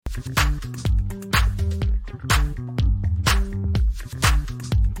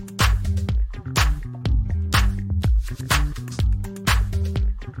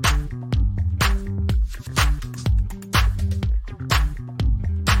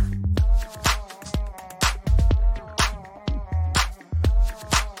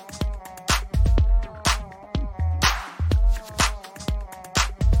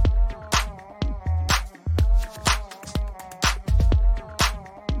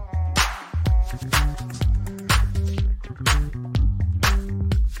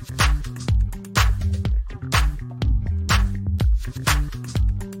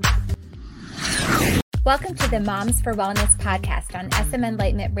Welcome to the Moms for Wellness podcast on SM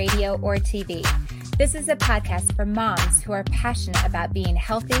Enlightenment Radio or TV. This is a podcast for moms who are passionate about being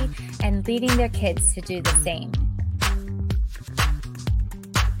healthy and leading their kids to do the same.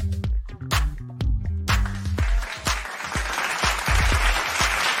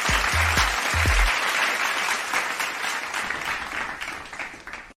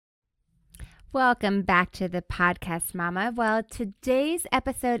 Welcome back to the podcast, Mama. Well, today's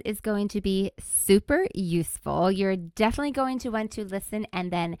episode is going to be super useful. You're definitely going to want to listen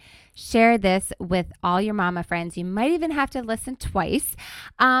and then share this with all your mama friends. You might even have to listen twice.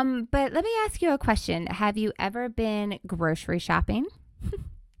 But let me ask you a question. Have you ever been grocery shopping?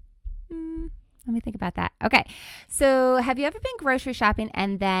 Let me think about that. Okay. So have you ever been grocery shopping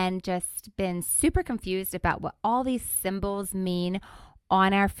and then just been super confused about what all these symbols mean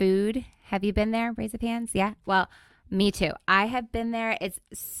on our food? Have you been there? Raise of hands. Yeah. Well, me too. I have been there. It's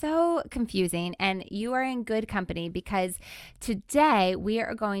so confusing, and you are in good company because today we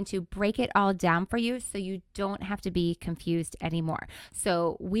are going to break it all down for you so you don't have to be confused anymore.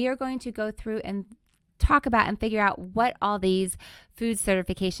 So we are going to go through and talk about and figure out what all these food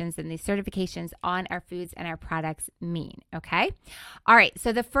certifications and these certifications on our foods and our products mean. Okay. All right.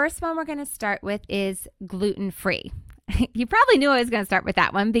 So the first one we're going to start with is gluten-free. You probably knew I was going to start with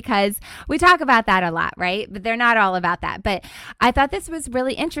that one because we talk about that a lot, right? But they're not all about that. But I thought this was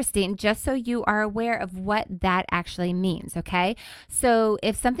really interesting just so you are aware of what that actually means, okay? So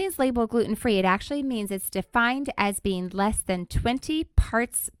if something's labeled gluten-free, it actually means it's defined as being less than 20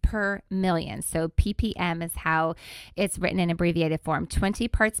 parts per million. So ppm is how it's written in abbreviated form, 20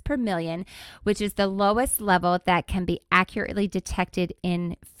 parts per million, which is the lowest level that can be accurately detected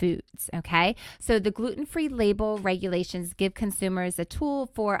in foods, okay? So the gluten-free label regulations give consumers a tool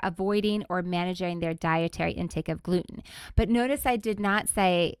for avoiding or managing their dietary intake of gluten. But notice I did not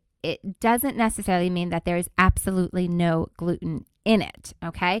say it doesn't necessarily mean that there is absolutely no gluten in it,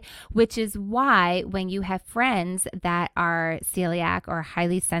 okay? Which is why when you have friends that are celiac or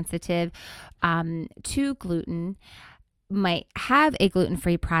highly sensitive to gluten, might have a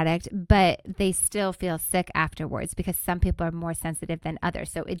gluten-free product, but they still feel sick afterwards because some people are more sensitive than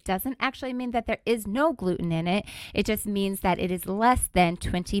others. So it doesn't actually mean that there is no gluten in it. It just means that it is less than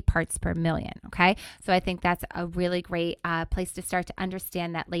 20 parts per million. Okay. So I think that's a really great place to start to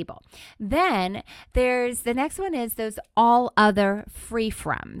understand that label. Then there's the next one is those all other free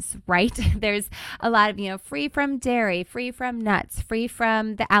froms, right? There's a lot of, free from dairy, free from nuts, free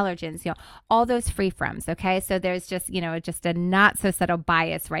from the allergens, all those free froms. Okay. So there's just a not so subtle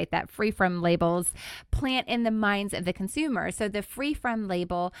bias, right? That free from labels plant in the minds of the consumer. So the free from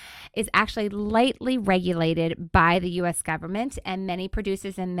label is actually lightly regulated by the U.S. government, and many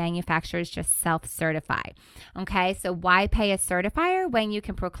producers and manufacturers just self-certify. Okay, so why pay a certifier when you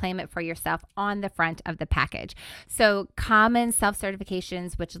can proclaim it for yourself on the front of the package? So common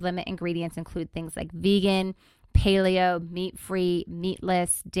self-certifications which limit ingredients include things like vegan, paleo, meat-free,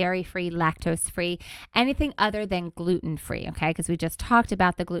 meatless, dairy-free, lactose-free, anything other than gluten-free, okay? Because we just talked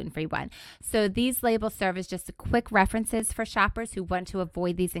about the gluten-free one. So these labels serve as just quick references for shoppers who want to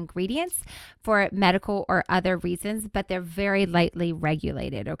avoid these ingredients for medical or other reasons, but they're very lightly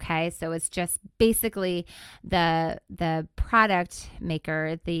regulated, okay? So it's just basically the product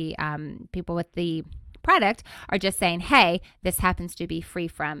maker, the people with the product are just saying, hey, this happens to be free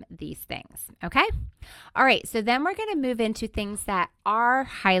from these things. Okay. All right. So then we're going to move into things that are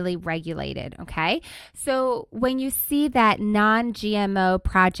highly regulated. Okay. So when you see that non-GMO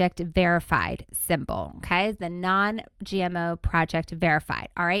project verified symbol, okay, the non-GMO project verified.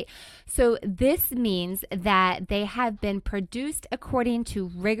 All right. So this means that they have been produced according to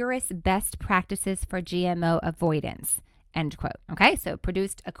rigorous best practices for GMO avoidance. end quote. Okay, so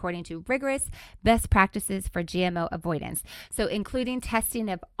produced according to rigorous best practices for GMO avoidance. So including testing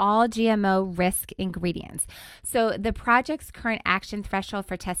of all GMO risk ingredients. So the project's current action threshold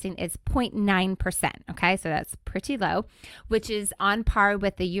for testing is 0.9%. Okay, so that's pretty low, which is on par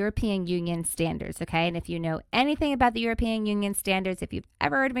with the European Union standards. Okay, and if you know anything about the European Union standards, if you've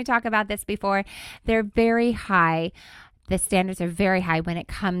ever heard me talk about this before, they're very high. The standards are very high when it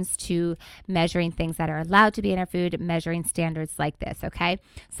comes to measuring things that are allowed to be in our food, measuring standards like this, okay?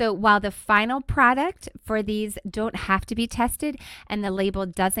 So while the final product for these don't have to be tested and the label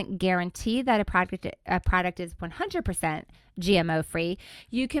doesn't guarantee that a product is 100% GMO free,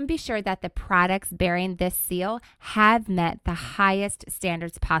 you can be sure that the products bearing this seal have met the highest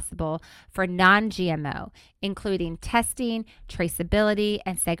standards possible for non-GMO, including testing, traceability,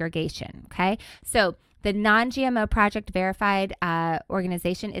 and segregation, okay? So the Non-GMO Project Verified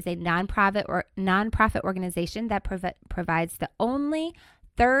organization is a nonprofit organization that provides the only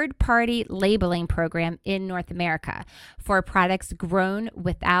third-party labeling program in North America for products grown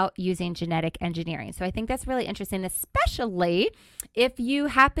without using genetic engineering. So I think that's really interesting, especially if you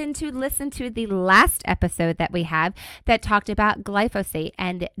happen to listen to the last episode that we have that talked about glyphosate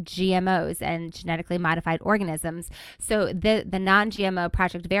and GMOs and genetically modified organisms. So the Non-GMO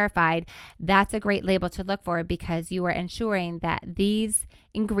Project Verified, that's a great label to look for because you are ensuring that these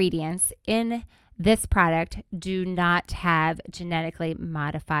ingredients in this product do not have genetically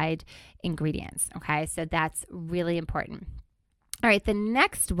modified ingredients. Okay, so that's really important. All right, the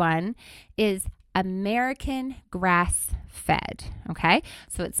next one is American grass fed. Okay,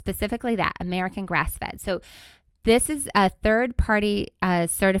 so it's specifically that American grass fed. So this is a third-party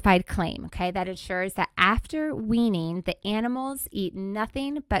certified claim, okay, that ensures that after weaning, the animals eat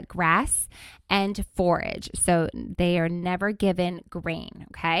nothing but grass and forage. So they are never given grain,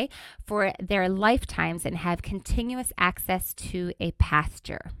 okay, for their lifetimes and have continuous access to a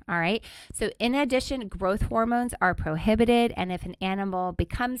pasture, all right? So in addition, growth hormones are prohibited, and if an animal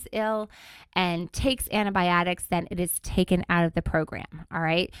becomes ill and takes antibiotics, then it is taken out of the program, all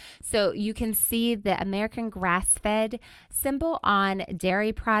right? So you can see the American grass-fed symbol on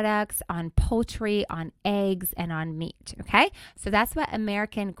dairy products, on poultry, on eggs, and on meat, okay? So that's what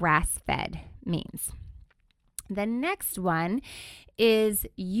American grass-fed means. The next one is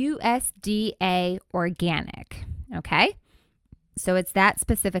USDA organic, okay? So it's that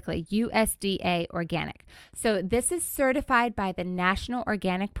specifically, USDA organic. So this is certified by the National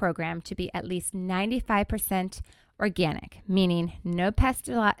Organic Program to be at least 95% organic, meaning no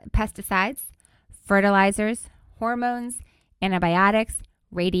pesticides, fertilizers, hormones, antibiotics,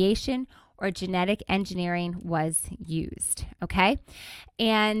 radiation, or genetic engineering was used, okay?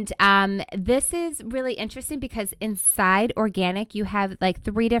 And this is really interesting because inside organic, you have like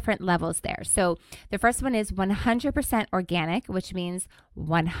 3 different levels there. So the first one is 100% organic, which means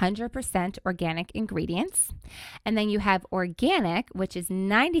 100% organic ingredients. And then you have organic, which is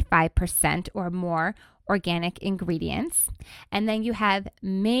 95% or more organic ingredients. And then you have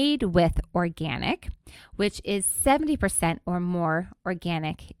made with organic, which is 70% or more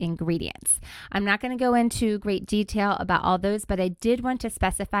organic ingredients. I'm not going to go into great detail about all those, but I did want to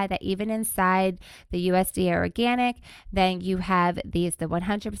specify that even inside the USDA organic, then you have these, the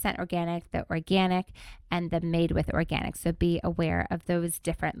 100% organic, the organic, and the made with organic. So be aware of those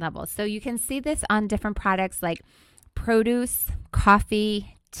different levels. So you can see this on different products like produce,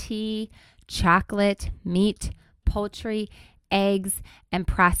 coffee, tea, chocolate, meat, poultry, eggs, and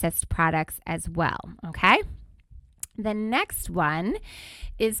processed products as well, okay? The next one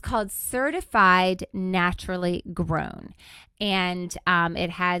is called Certified Naturally Grown. And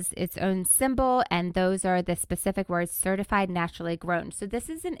it has its own symbol, and those are the specific words, certified naturally grown. So this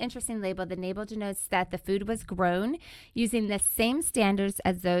is an interesting label. The label denotes that the food was grown using the same standards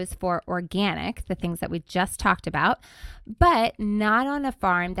as those for organic, the things that we just talked about, but not on a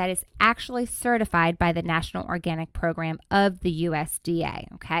farm that is actually certified by the National Organic Program of the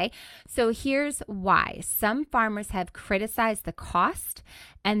USDA, okay? So here's why. Some farmers have criticized the cost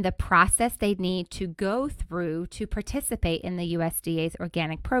and the process they need to go through to participate in the USDA's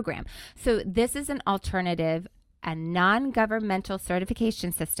organic program. So this is an alternative, a non-governmental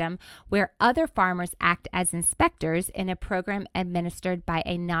certification system where other farmers act as inspectors in a program administered by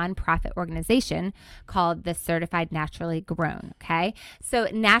a nonprofit organization called the Certified Naturally Grown, okay? So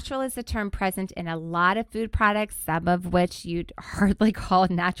natural is a term present in a lot of food products, some of which you'd hardly call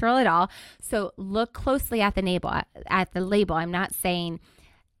natural at all. So look closely at the label. I'm not saying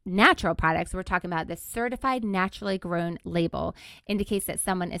natural products, we're talking about the certified naturally grown label indicates that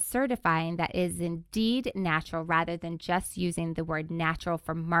someone is certifying that is indeed natural rather than just using the word natural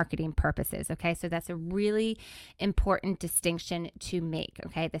for marketing purposes. Okay, so that's a really important distinction to make.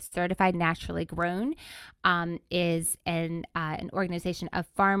 Okay, the certified naturally grown is an organization of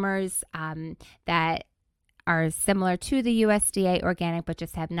farmers that are similar to the USDA organic, but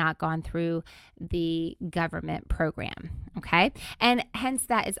just have not gone through the government program. Okay. And hence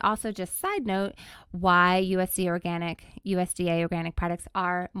that is also just side note why USDA organic products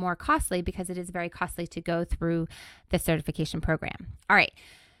are more costly, because it is very costly to go through the certification program. All right.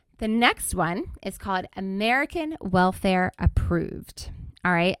 The next one is called American Welfare Approved.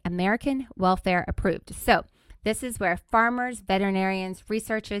 All right. American Welfare Approved. So this is where farmers, veterinarians,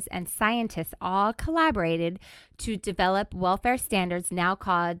 researchers, and scientists all collaborated to develop welfare standards now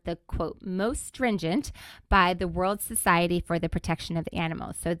called the, quote, most stringent by the World Society for the Protection of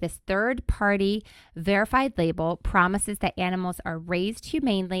Animals. So this third-party verified label promises that animals are raised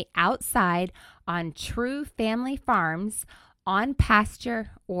humanely outside on true family farms on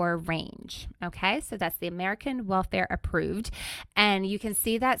pasture or range. Okay, so that's the American Welfare Approved. And you can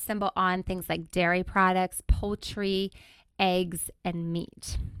see that symbol on things like dairy products, poultry, eggs, and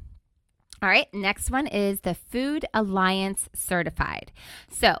meat. All right, next one is the Food Alliance Certified.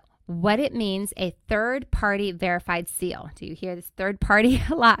 So what it means, a third-party verified seal. Do you hear this third party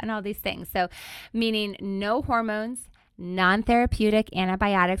a lot in all these things? So meaning no hormones, non-therapeutic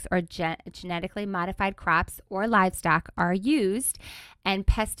antibiotics or genetically modified crops or livestock are used, and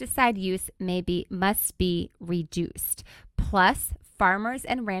pesticide use must be reduced. Plus, farmers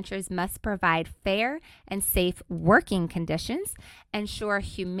and ranchers must provide fair and safe working conditions, ensure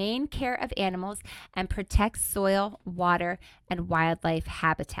humane care of animals, and protect soil, water, and wildlife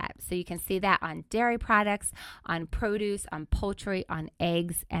habitat. So you can see that on dairy products, on produce, on poultry, on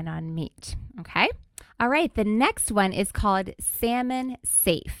eggs, and on meat. Okay? All right, the next one is called Salmon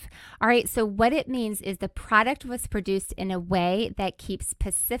Safe. All right, so what it means is the product was produced in a way that keeps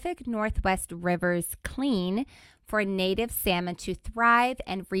Pacific Northwest rivers clean for native salmon to thrive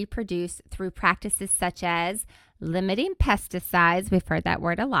and reproduce through practices such as limiting pesticides, we've heard that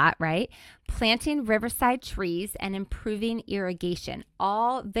word a lot, right? Planting riverside trees and improving irrigation,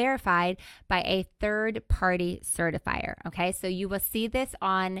 all verified by a third-party certifier, okay? So you will see this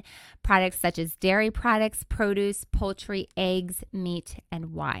on products such as dairy products, produce, poultry, eggs, meat,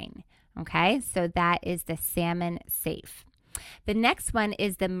 and wine, okay? So that is the Salmon Safe. The next one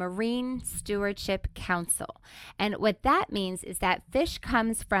is the Marine Stewardship Council. And what that means is that fish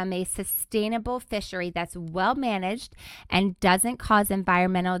comes from a sustainable fishery that's well managed and doesn't cause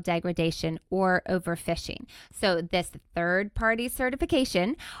environmental degradation or overfishing. So this third-party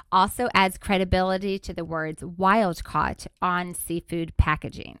certification also adds credibility to the words wild caught on seafood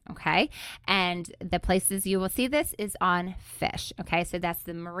packaging, okay? And the places you will see this is on fish, okay? So that's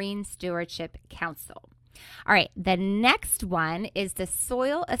the Marine Stewardship Council. All right, the next one is the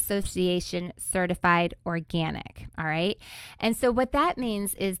Soil Association Certified Organic, all right? And so what that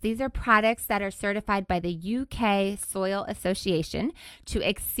means is these are products that are certified by the UK Soil Association to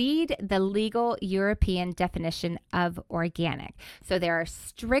exceed the legal European definition of organic. So there are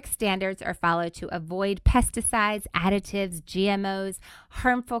strict standards are followed to avoid pesticides, additives, GMOs,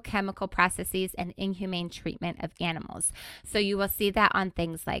 harmful chemical processes, and inhumane treatment of animals. So you will see that on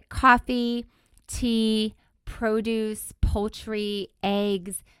things like coffee, tea, produce, poultry,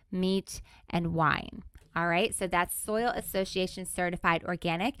 eggs, meat, and wine. All right, so that's Soil Association Certified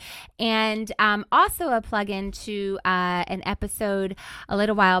Organic. And also a plug-in to an episode a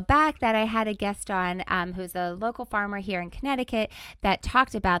little while back that I had a guest on who's a local farmer here in Connecticut that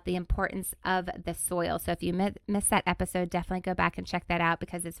talked about the importance of the soil. So if you missed that episode, definitely go back and check that out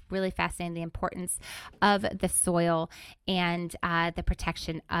because it's really fascinating, the importance of the soil and the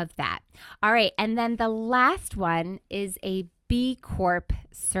protection of that. All right, and then the last one is a B Corp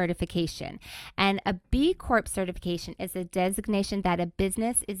certification. And a B Corp certification is a designation that a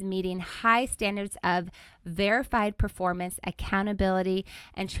business is meeting high standards of verified performance, accountability,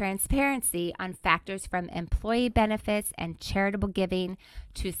 and transparency on factors from employee benefits and charitable giving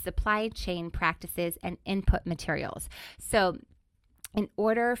to supply chain practices and input materials. So in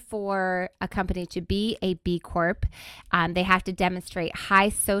order for a company to be a B Corp, they have to demonstrate high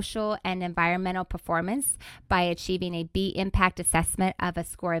social and environmental performance by achieving a B impact assessment of a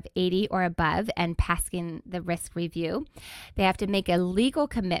score of 80 or above and passing the risk review. They have to make a legal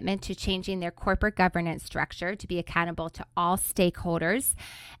commitment to changing their corporate governance structure to be accountable to all stakeholders.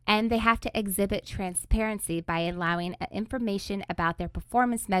 And they have to exhibit transparency by allowing information about their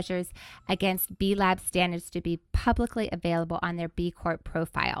performance measures against B Lab standards to be publicly available on their B Corp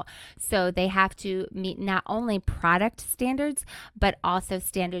profile. So they have to meet not only product standards, but also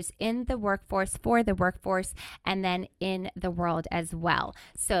standards in the workforce, for the workforce, and then in the world as well.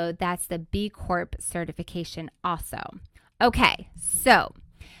 So that's the B Corp certification also. Okay, so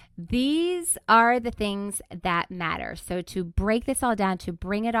these are the things that matter. So to break this all down, to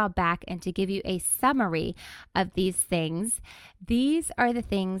bring it all back, and to give you a summary of these things, these are the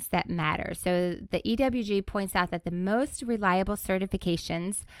things that matter. So the EWG points out that the most reliable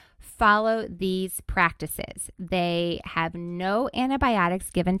certifications follow these practices. They have no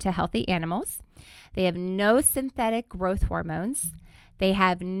antibiotics given to healthy animals. They have no synthetic growth hormones. They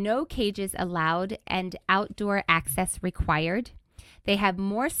have no cages allowed and outdoor access required. They have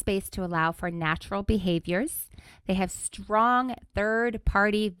more space to allow for natural behaviors. They have strong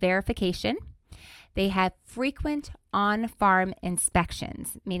third-party verification. They have frequent on-farm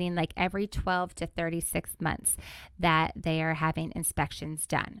inspections, meaning like every 12 to 36 months that they are having inspections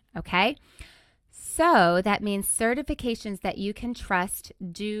done, okay? So that means certifications that you can trust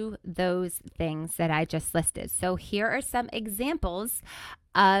do those things that I just listed. So here are some examples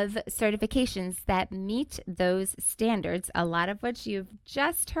of certifications that meet those standards, a lot of which you've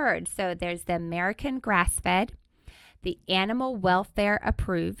just heard. So there's the American Grass-Fed, the Animal Welfare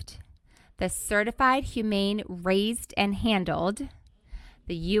Approved, the Certified Humane Raised and Handled,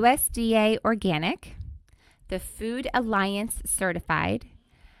 the USDA Organic, the Food Alliance Certified,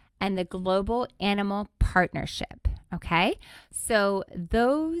 and the Global Animal Partnership, okay? So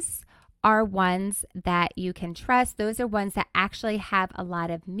those are ones that you can trust. Those are ones that actually have a lot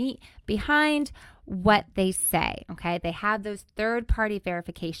of meat behind what they say, okay? They have those third-party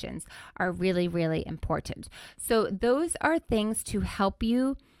verifications are really, really important. So those are things to help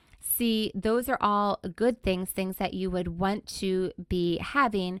you see. Those are all good things, things that you would want to be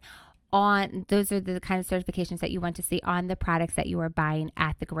having on. Those are the kind of certifications that you want to see on the products that you are buying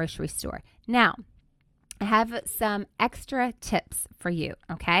at the grocery store. Now, I have some extra tips for you,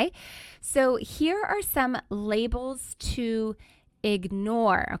 okay? So here are some labels to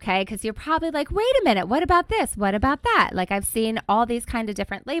ignore, okay? Because you're probably like, wait a minute, what about this? What about that? Like I've seen all these kind of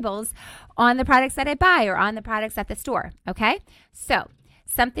different labels on the products that I buy or on the products at the store, okay? So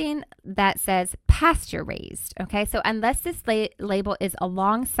something that says pasture raised, okay? So unless this label is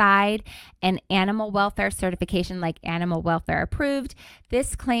alongside an animal welfare certification like Animal Welfare Approved,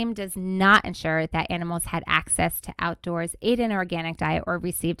 this claim does not ensure that animals had access to outdoors, ate an organic diet, or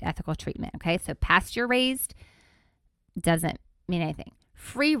received ethical treatment, okay? So pasture raised doesn't mean anything.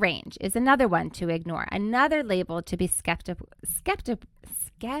 Free range is another one to ignore, another label to be skeptical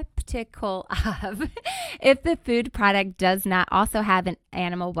of if the food product does not also have an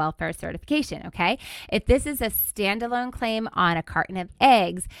animal welfare certification, okay? If this is a standalone claim on a carton of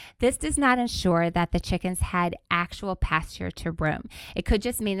eggs, this does not ensure that the chickens had actual pasture to roam. It could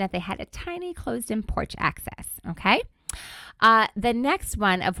just mean that they had a tiny closed-in porch access, okay? The next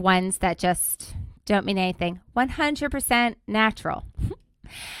one of ones that just don't mean anything, 100% natural.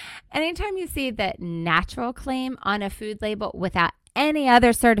 Anytime you see the natural claim on a food label without any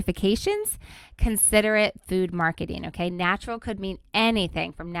other certifications, consider it food marketing, okay? Natural could mean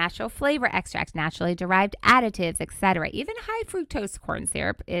anything from natural flavor extracts, naturally derived additives, etc. Even high fructose corn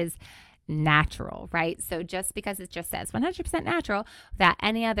syrup is natural, right? So just because it just says 100% natural without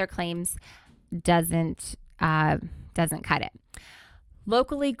any other claims doesn't cut it.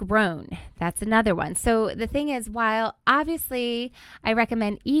 Locally grown, that's another one. So the thing is, while obviously I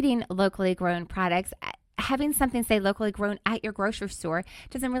recommend eating locally grown products, having something say locally grown at your grocery store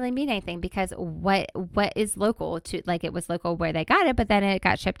doesn't really mean anything, because what is local to, like, it was local where they got it, but then it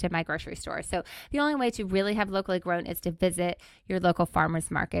got shipped to my grocery store. So the only way to really have locally grown is to visit your local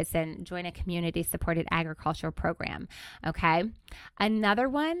farmers markets and join a community supported agricultural program. Okay. Another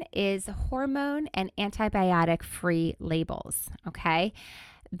one is hormone and antibiotic free labels. Okay.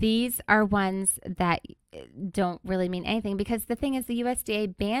 These are ones that don't really mean anything, because the thing is, the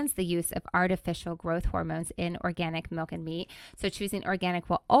USDA bans the use of artificial growth hormones in organic milk and meat. So choosing organic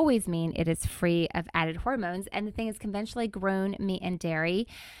will always mean it is free of added hormones. And the thing is, conventionally grown meat and dairy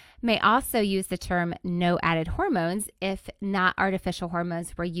may also use the term no added hormones if not artificial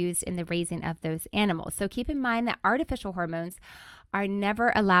hormones were used in the raising of those animals. So keep in mind that artificial hormones are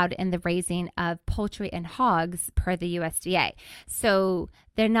never allowed in the raising of poultry and hogs per the USDA. So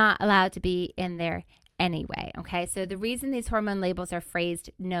they're not allowed to be in there anyway. Okay, so the reason these hormone labels are phrased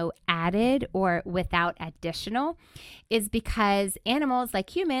no added or without additional is because animals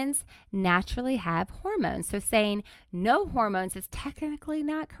like humans naturally have hormones. So saying no hormones is technically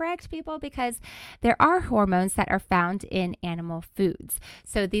not correct, people, because there are hormones that are found in animal foods.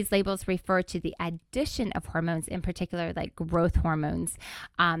 So these labels refer to the addition of hormones, in particular like growth hormones,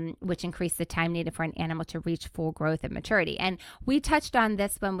 which increase the time needed for an animal to reach full growth and maturity. And we touched on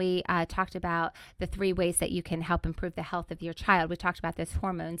this when we talked about the 3 ways that you can help improve the health of your child. We talked about those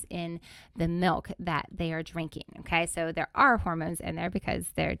hormones in the milk that they are drinking. Okay, so there are hormones in there because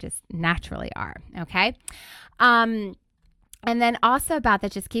there just naturally are. Okay. And then also about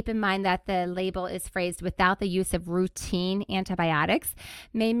that, just keep in mind that the label is phrased without the use of routine antibiotics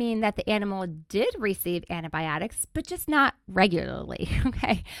may mean that the animal did receive antibiotics, but just not regularly.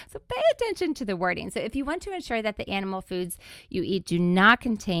 Okay, so pay attention to the wording. So if you want to ensure that the animal foods you eat do not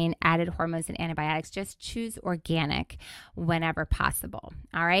contain added hormones and antibiotics, just choose organic whenever possible.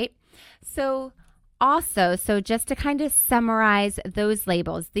 All right. So just to kind of summarize those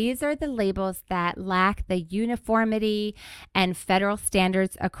labels, these are the labels that lack the uniformity and federal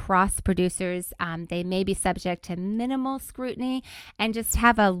standards across producers. They may be subject to minimal scrutiny and just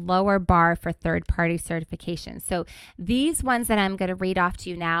have a lower bar for third-party certification. So these ones that I'm going to read off to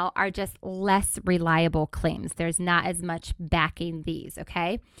you now are just less reliable claims. There's not as much backing these,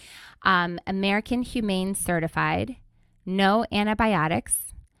 okay? American Humane Certified, no antibiotics,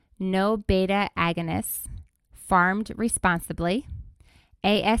 no beta agonists, farmed responsibly,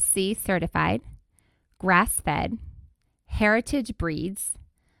 ASC certified, grass-fed, heritage breeds,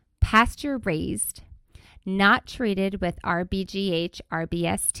 pasture raised, not treated with RBGH,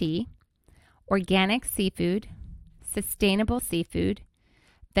 RBST, organic seafood, sustainable seafood,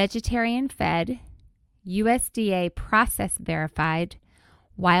 vegetarian fed, USDA process verified,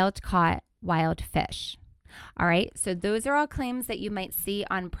 wild caught wild fish. All right, so those are all claims that you might see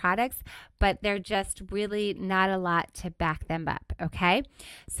on products, but they're just really not a lot to back them up, okay?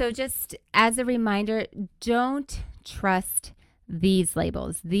 So just as a reminder, don't trust these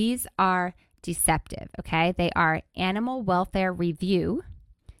labels. These are deceptive, okay? They are animal welfare review,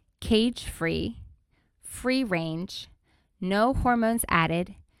 cage-free, free range, no hormones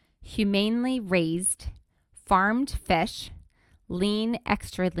added, humanely raised, farmed fish, lean,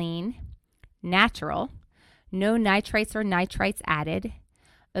 extra lean, natural, no nitrates or nitrites added,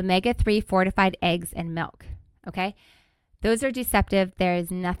 omega-3 fortified eggs and milk, okay? Those are deceptive. There is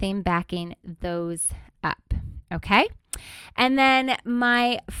nothing backing those up, okay? And then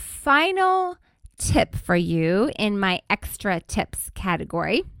my final tip for you in my extra tips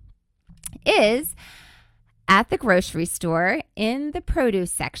category is at the grocery store in the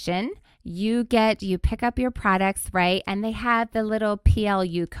produce section, you pick up your products, right? And they have the little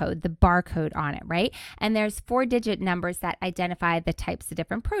PLU code, the barcode on it, right? And there's 4-digit numbers that identify the types of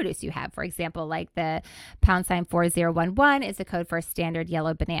different produce you have. For example, like the #4011 is a code for a standard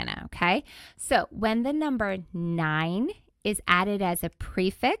yellow banana, okay? So when the number 9 is added as a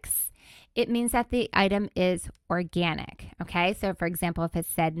prefix, it means that the item is organic, okay? So for example, if it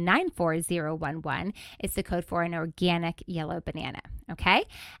said 94011, it's the code for an organic yellow banana, okay?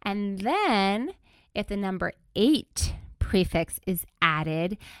 And then if the number 8 prefix is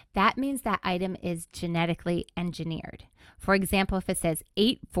added, that means that item is genetically engineered. For example, if it says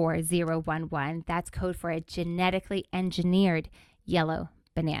 84011, that's code for a genetically engineered yellow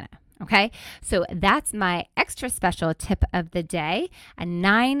banana. Okay, so that's my extra special tip of the day. A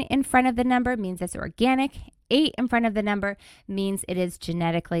 9 in front of the number means it's organic. 8 in front of the number means it is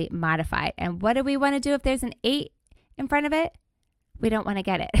genetically modified. And what do we want to do if there's an 8 in front of it? We don't want to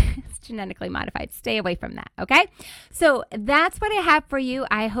get it. It's genetically modified. Stay away from that, okay? So that's what I have for you.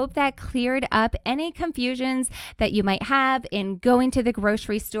 I hope that cleared up any confusions that you might have in going to the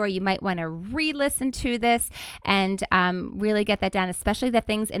grocery store. You might want to re-listen to this and really get that down, especially the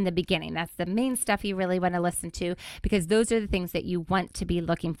things in the beginning. That's the main stuff you really want to listen to because those are the things that you want to be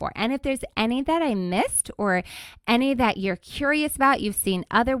looking for. And if there's any that I missed or any that you're curious about, you've seen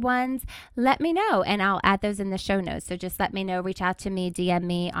other ones, let me know and I'll add those in the show notes. So just let me know, reach out to me, DM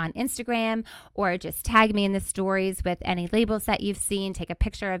me on Instagram, or just tag me in the stories with any labels that you've seen. Take a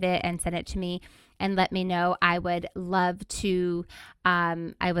picture of it and send it to me and let me know. I would love to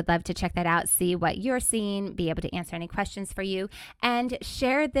check that out, see what you're seeing, be able to answer any questions for you, and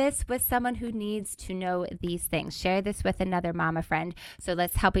share this with someone who needs to know these things. Share this with another mama friend. So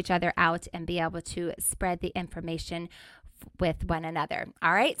let's help each other out and be able to spread the information with one another.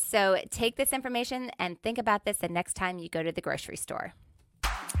 All right, so take this information and think about this the next time you go to the grocery store.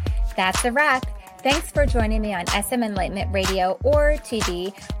 That's a wrap. Thanks for joining me on SM Enlightenment Radio or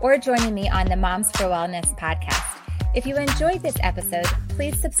TV, or joining me on the Moms for Wellness podcast. If you enjoyed this episode,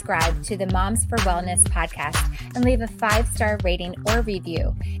 please subscribe to the Moms for Wellness podcast and leave a 5-star rating or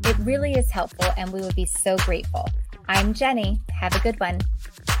review. It really is helpful and we would be so grateful. I'm Jenny. Have a good one.